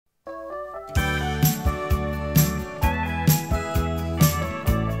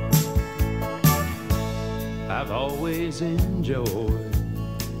I've always enjoyed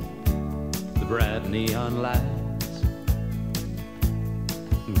the bright neon lights,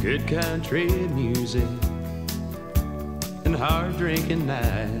 good country music, and hard drinking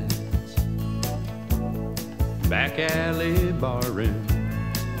nights, back alley barroom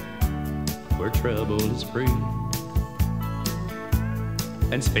where trouble is free,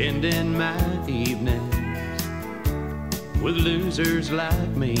 and spending my evenings with losers like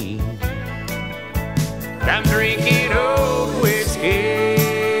me. I'm drinking old whiskey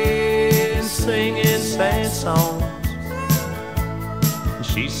and singing sad songs.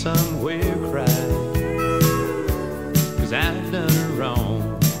 She's somewhere crying 'cause I've done her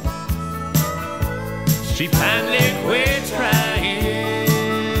wrong. She finally quit trying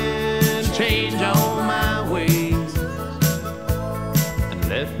to change all my ways and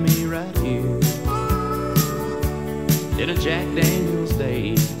left me right here in a Jack Daniel's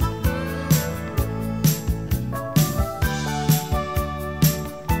Daze.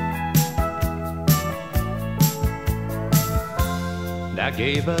 I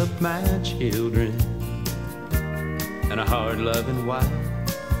gave up my children and a hard-loving wife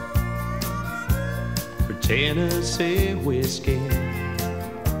for Tennessee whiskey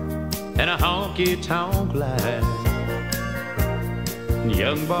and a honky-tonk life, and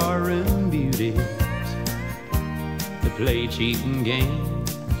young barroom beauties that play cheating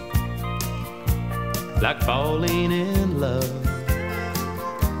games, like falling in love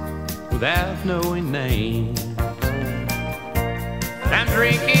without knowing names. I'm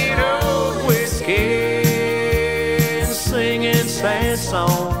drinking old whiskey and singing sad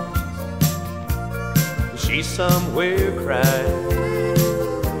songs. She's somewhere crying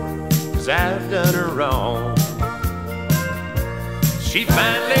 'cause I've done her wrong. She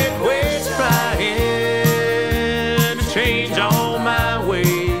finally quit trying to change all my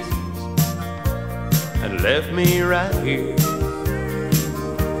ways and left me right here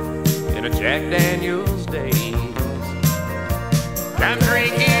in a Jack Daniel's Daze. I'm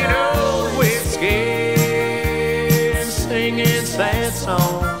drinking old whiskey and singing sad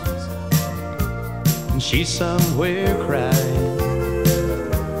songs, and she's somewhere crying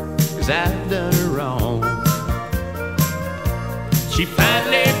 'cause I've done her wrong. She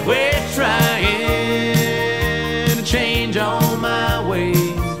finally quit trying to change all my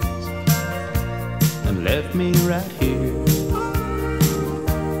ways and left me right here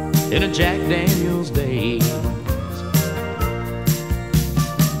in a Jack Daniel's